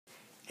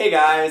Hey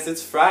guys,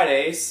 it's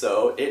Friday,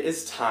 so it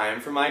is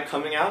time for my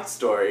coming out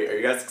story. Are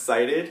you guys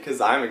excited?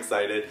 Because I'm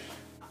excited.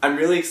 I'm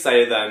really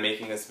excited that I'm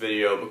making this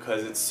video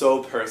because it's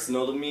so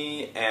personal to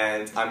me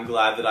and I'm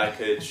glad that I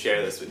could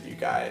share this with you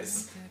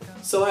guys.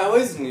 So I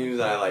always knew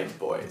that I liked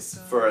boys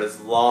for as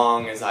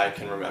long as I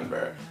can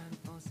remember.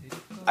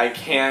 I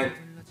can't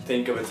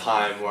think of a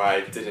time where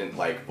I didn't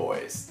like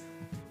boys.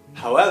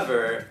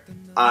 However,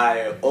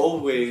 I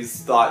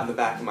always thought in the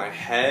back of my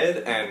head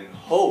and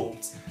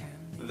hoped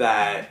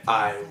that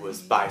I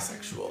was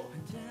bisexual.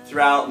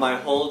 Throughout my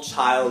whole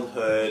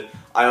childhood,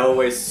 I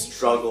always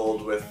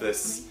struggled with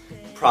this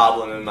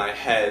problem in my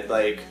head,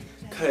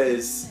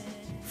 cause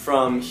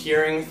from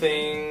hearing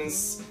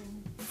things,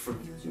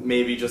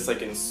 maybe just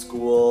like in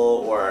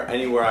school or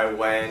anywhere I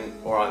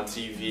went or on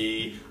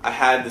TV, I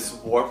had this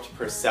warped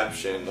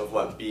perception of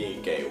what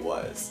being gay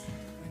was.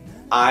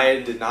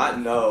 I did not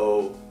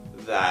know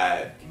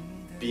that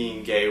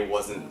being gay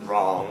wasn't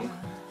wrong.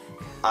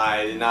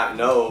 I did not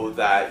know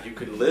that you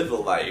could live a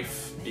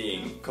life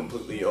being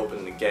completely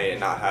openly gay and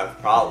not have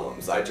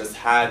problems. I just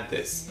had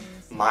this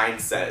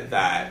mindset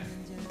that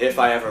if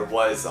I ever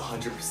was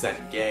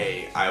 100%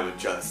 gay, I would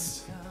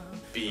just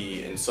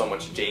be in so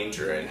much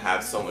danger and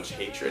have so much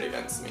hatred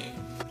against me.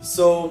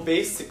 So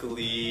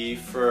basically,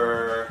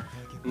 for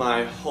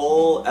my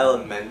whole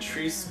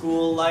elementary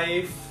school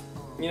life,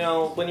 you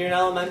know, when you're in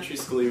elementary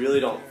school, you really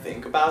don't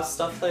think about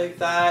stuff like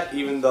that,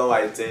 even though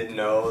I did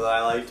know that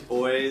I liked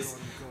boys.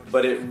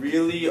 But it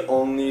really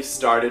only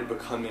started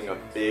becoming a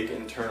big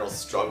internal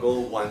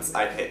struggle once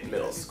I hit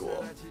middle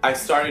school. I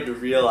started to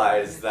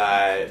realize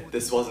that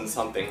this wasn't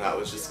something that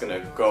was just gonna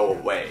go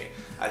away.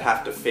 I'd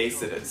have to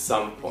face it at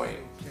some point.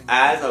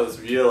 As I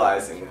was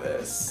realizing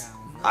this,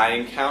 I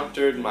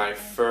encountered my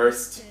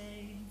first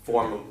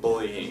form of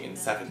bullying in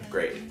 7th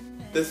grade.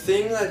 The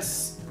thing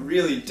that's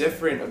really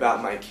different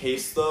about my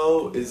case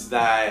though is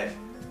that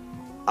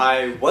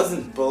I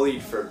wasn't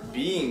bullied for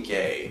being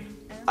gay,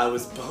 I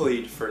was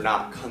bullied for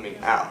not coming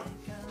out.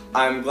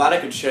 I'm glad I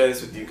could share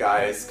this with you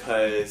guys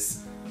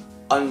because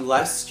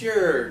unless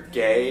you're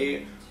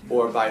gay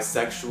or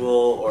bisexual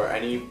or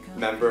any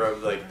member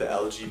of the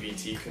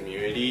LGBT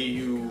community,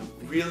 you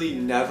really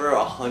never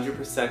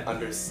 100%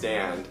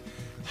 understand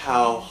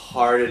how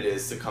hard it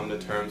is to come to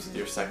terms with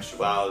your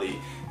sexuality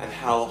and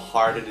how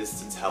hard it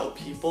is to tell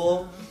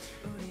people.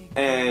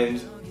 And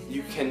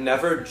you can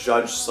never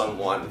judge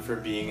someone for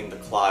being in the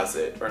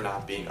closet or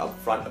not being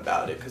upfront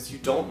about it because you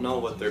don't know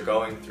what they're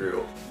going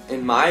through.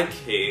 In my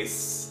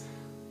case,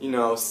 you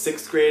know,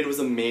 6th grade was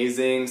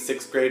amazing.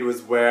 6th grade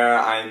was where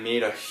I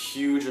made a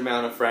huge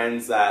amount of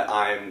friends that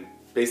I'm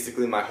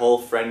basically my whole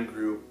friend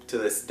group to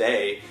this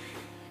day.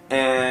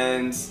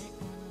 And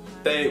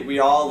we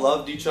all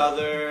loved each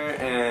other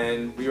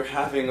and we were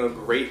having a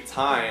great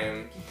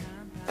time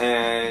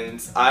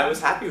and I was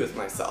happy with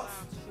myself.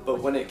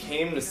 But when it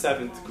came to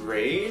 7th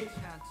grade,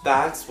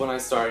 that's when I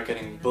started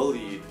getting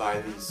bullied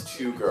by these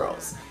two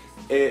girls.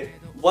 It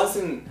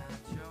wasn't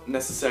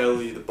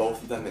necessarily the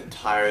both of them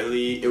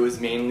entirely, it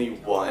was mainly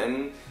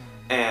one,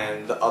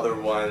 and the other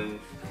one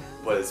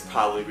was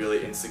probably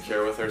really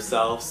insecure with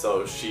herself,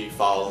 so she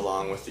followed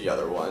along with the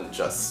other one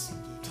just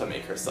to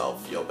make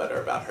herself feel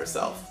better about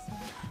herself.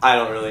 I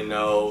don't really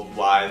know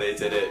why they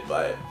did it,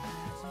 but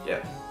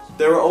yeah.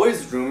 There were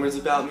always rumors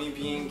about me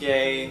being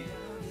gay,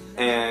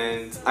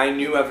 and I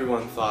knew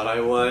everyone thought I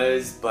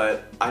was,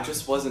 but I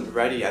just wasn't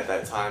ready at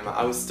that time.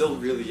 I was still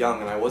really young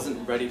and I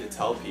wasn't ready to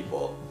tell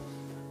people.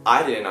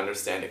 I didn't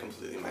understand it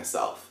completely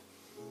myself.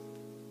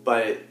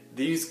 But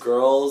these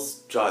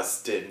girls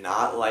just did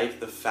not like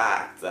the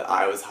fact that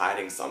I was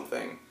hiding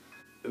something.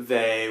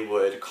 They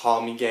would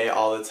call me gay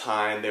all the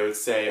time. They would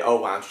say,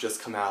 oh, why don't you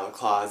just come out of the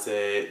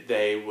closet?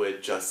 They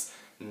would just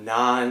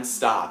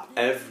non-stop,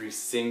 every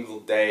single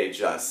day,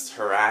 just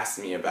harass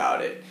me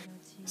about it.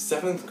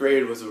 7th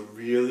grade was a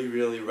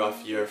really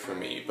rough year for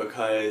me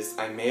because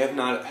I may have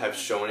not have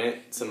shown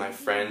it to my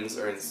friends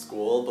or in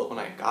school, but when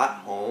I got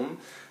home,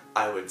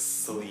 I would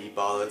sleep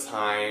all the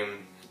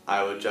time.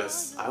 I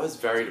was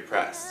very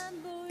depressed.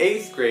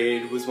 8th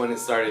grade was when it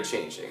started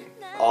changing.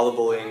 All the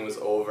bullying was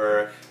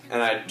over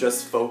and I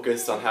just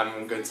focused on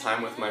having a good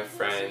time with my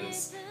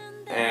friends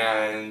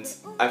and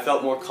I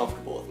felt more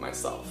comfortable with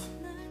myself.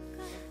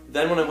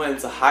 Then when I went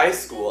into high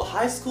school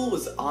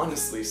was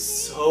honestly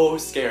so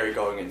scary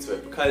going into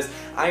it because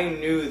I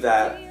knew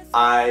that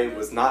I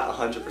was not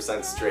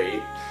 100%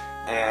 straight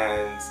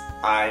and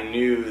I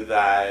knew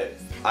that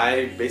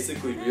I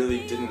basically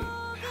really didn't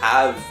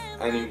have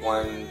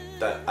anyone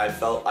that I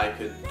felt I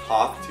could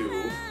talk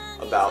to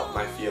about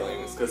my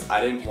feelings because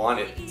I didn't want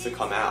it to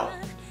come out.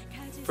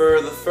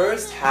 For the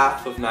first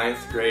half of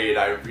 9th grade,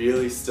 I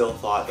really still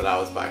thought that I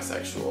was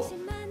bisexual.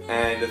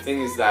 And the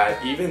thing is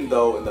that even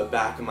though in the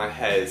back of my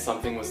head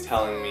something was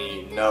telling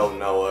me, no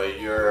Noah,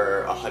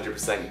 you're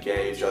 100%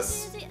 gay,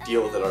 just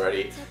deal with it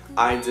already,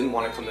 I didn't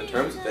want to come to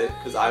terms with it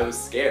because I was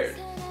scared.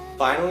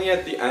 Finally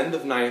at the end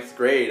of 9th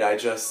grade, I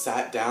just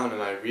sat down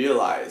and I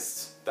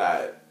realized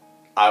that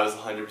I was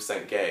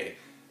 100% gay.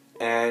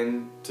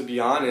 And to be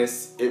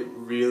honest, it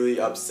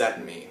really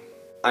upset me.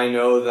 I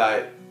know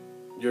that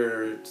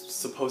you're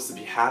supposed to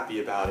be happy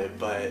about it,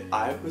 but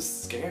I was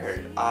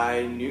scared.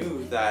 I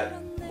knew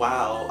that,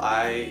 wow,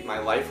 my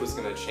life was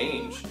gonna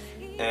change.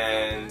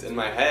 And in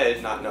my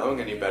head, not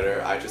knowing any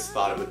better, I just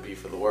thought it would be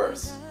for the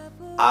worst.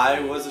 I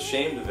was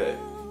ashamed of it.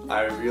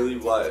 I really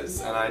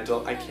was, and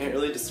I can't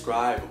really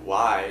describe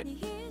why.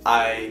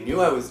 I knew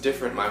I was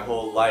different my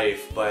whole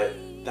life, but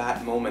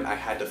that moment I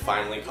had to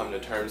finally come to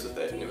terms with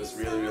it, and it was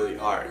really, really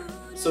hard.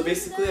 So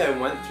basically I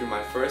went through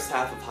my first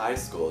half of high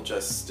school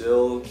just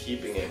still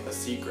keeping it a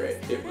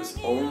secret. It was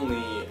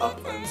only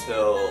up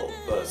until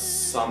the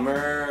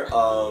summer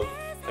of,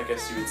 I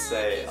guess you would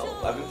say,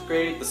 11th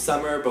grade? The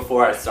summer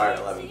before I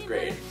started 11th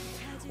grade,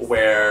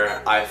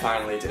 where I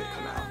finally did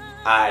come out.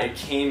 I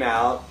came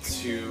out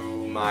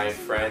to my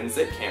friends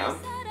at camp.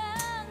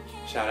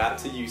 Shout out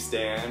to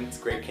USTAN, it's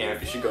a great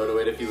camp, you should go to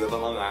it if you live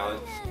on Long Island.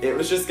 It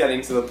was just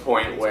getting to the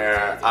point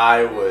where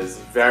I was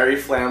very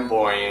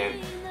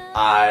flamboyant.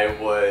 I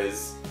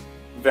was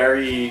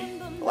very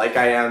like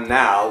I am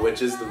now,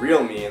 which is the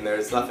real me, and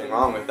there's nothing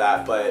wrong with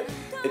that, but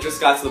it just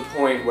got to the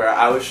point where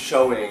I was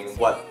showing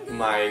what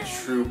my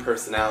true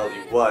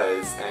personality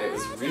was, and it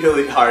was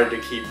really hard to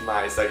keep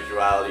my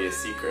sexuality a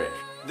secret.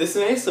 This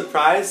may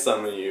surprise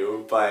some of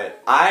you,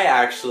 but I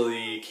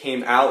actually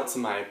came out to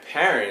my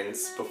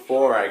parents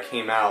before I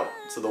came out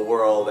to the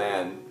world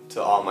and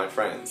to all my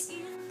friends.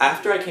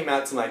 After I came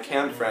out to my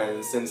camp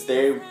friends, since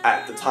they,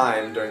 at the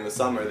time, during the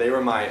summer, they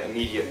were my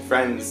immediate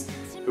friends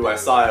who I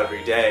saw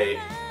every day,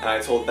 and I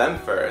told them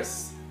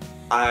first,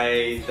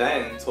 I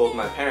then told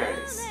my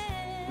parents.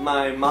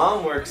 My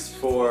mom works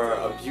for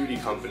a beauty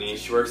company,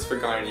 she works for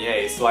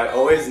Garnier, so I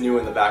always knew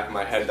in the back of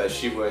my head that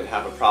she wouldn't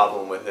have a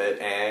problem with it,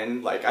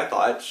 and like I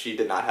thought, she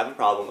did not have a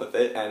problem with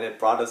it, and it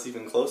brought us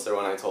even closer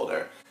when I told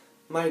her.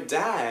 My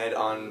dad,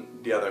 on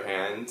the other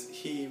hand,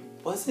 he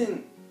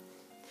wasn't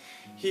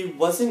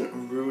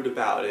rude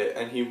about it,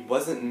 and he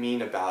wasn't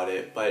mean about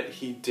it, but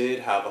he did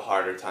have a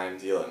harder time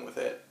dealing with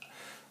it.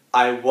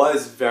 I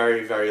was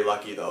very, very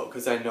lucky though,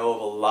 because I know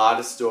of a lot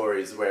of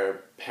stories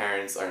where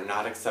parents are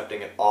not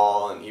accepting at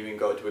all and even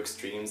go to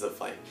extremes of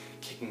like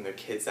kicking their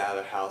kids out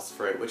of their house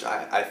for it, which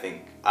I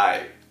think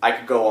I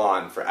could go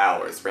on for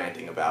hours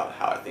ranting about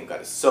how I think that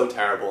is so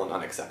terrible and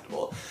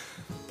unacceptable.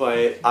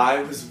 But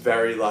I was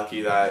very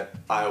lucky that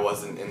I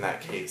wasn't in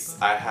that case.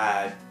 I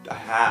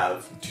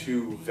have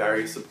two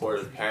very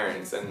supportive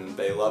parents and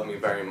they love me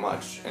very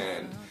much,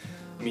 and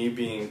me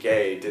being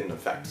gay didn't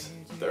affect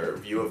their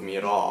view of me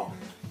at all.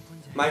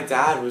 My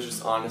dad was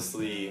just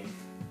honestly,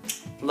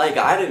 like,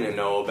 I didn't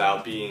know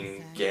about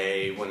being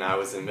gay when I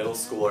was in middle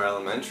school or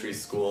elementary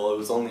school. It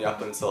was only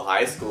up until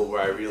high school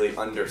where I really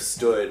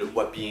understood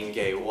what being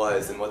gay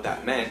was and what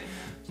that meant.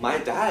 My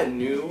dad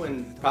knew,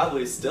 and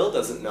probably still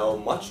doesn't know,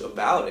 much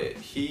about it.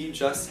 He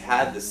just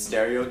had the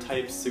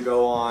stereotypes to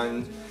go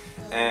on,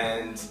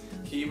 and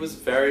he was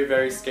very,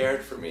 very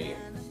scared for me.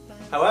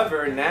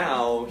 However,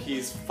 now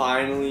he's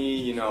finally,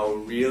 you know,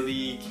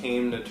 really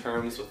came to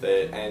terms with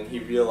it, and he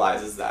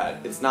realizes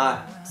that it's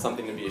not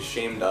something to be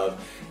ashamed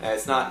of, and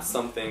it's not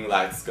something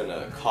that's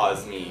gonna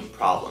cause me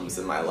problems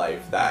in my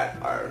life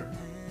that are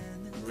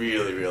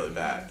really, really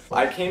bad.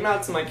 I came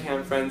out to my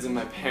camp friends and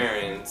my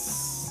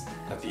parents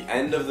at the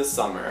end of the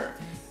summer,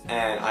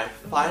 and I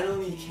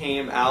finally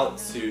came out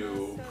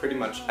to pretty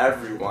much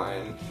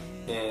everyone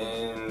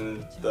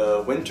in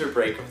the winter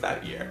break of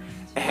that year.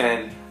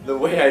 And the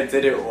way I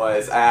did it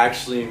was I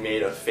actually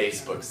made a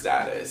Facebook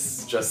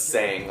status just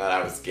saying that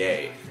I was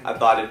gay. I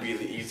thought it'd be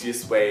the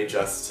easiest way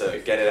just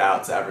to get it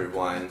out to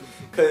everyone,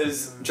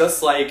 because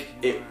just like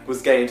it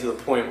was getting to the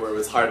point where it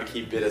was hard to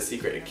keep it a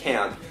secret at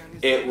camp,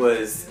 it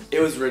was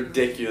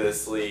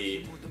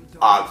ridiculously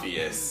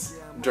obvious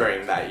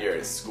during that year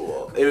at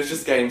school. It was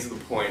just getting to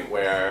the point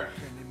where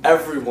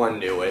everyone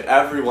knew it,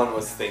 everyone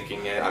was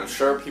thinking it, I'm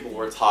sure people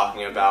were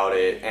talking about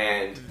it,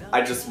 and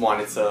I just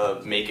wanted to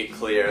make it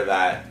clear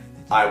that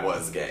I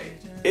was gay.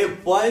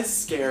 It was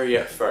scary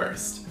at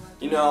first.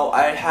 You know,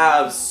 I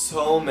have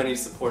so many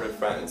supportive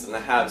friends, and I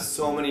have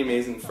so many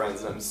amazing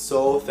friends, and I'm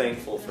so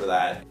thankful for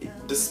that.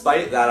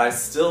 Despite that, I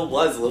still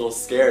was a little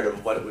scared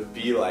of what it would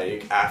be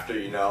like after,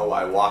 you know,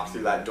 I walked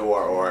through that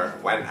door or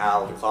went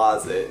out of the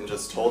closet and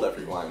just told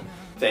everyone.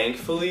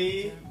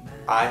 Thankfully,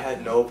 I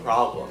had no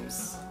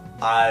problems.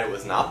 I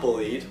was not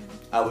bullied,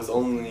 I was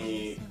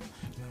only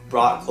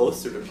brought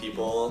closer to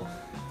people,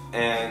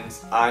 and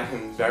I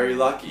am very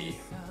lucky.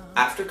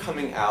 After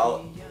coming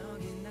out,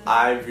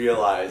 I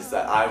realized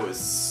that I was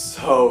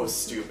so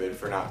stupid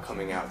for not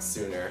coming out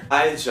sooner.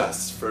 I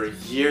just, for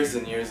years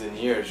and years and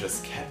years,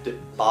 just kept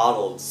it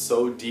bottled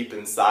so deep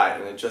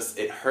inside, and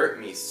it hurt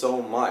me so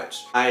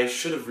much. I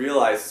should have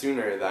realized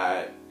sooner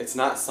that it's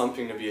not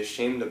something to be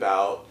ashamed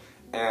about,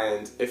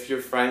 and if your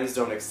friends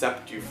don't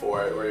accept you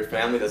for it, or your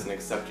family doesn't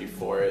accept you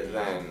for it,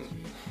 then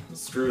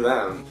screw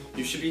them.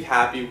 You should be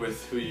happy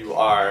with who you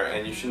are,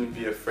 and you shouldn't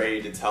be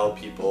afraid to tell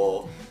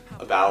people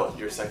about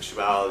your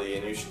sexuality,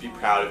 and you should be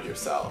proud of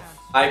yourself.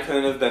 I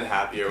couldn't have been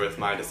happier with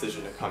my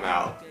decision to come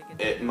out.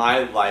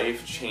 My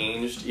life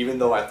changed, even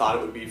though I thought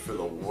it would be for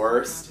the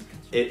worst.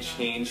 it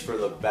changed for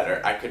the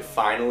better. I could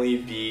finally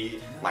be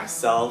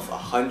myself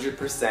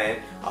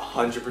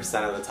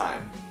 100% of the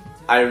time.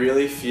 I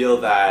really feel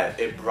that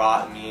it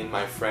brought me and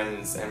my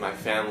friends and my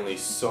family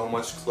so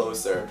much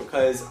closer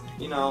because,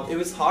 you know, it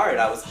was hard.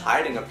 I was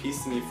hiding a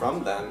piece of me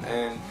from them,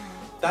 and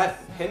that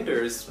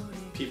hinders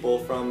people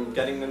from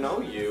getting to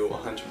know you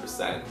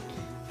 100%.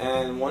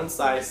 And once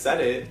I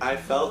said it, I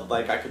felt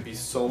like I could be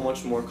so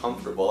much more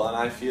comfortable, and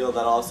I feel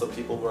that also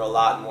people were a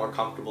lot more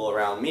comfortable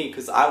around me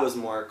because I was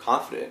more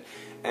confident.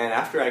 And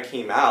after I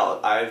came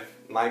out,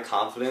 my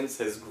confidence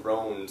has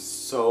grown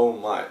so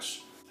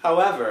much.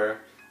 However,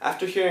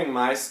 after hearing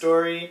my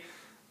story,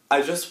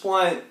 I just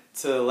want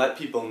to let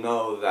people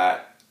know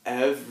that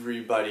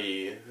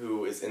everybody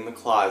who is in the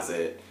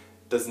closet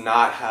does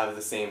not have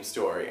the same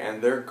story,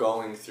 and they're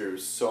going through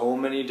so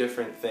many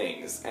different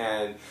things,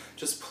 and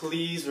just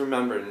please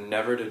remember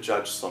never to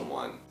judge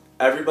someone.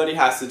 Everybody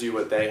has to do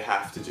what they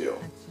have to do.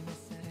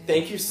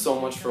 Thank you so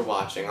much for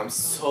watching. I'm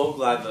so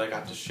glad that I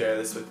got to share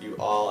this with you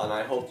all, and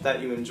I hope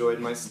that you enjoyed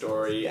my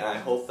story, and I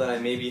hope that I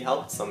maybe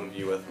helped some of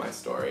you with my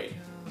story.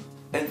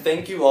 And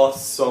thank you all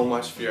so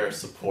much for your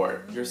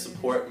support. Your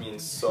support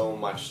means so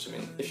much to me.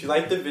 If you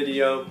liked the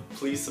video,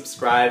 please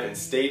subscribe and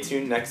stay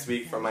tuned next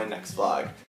week for my next vlog.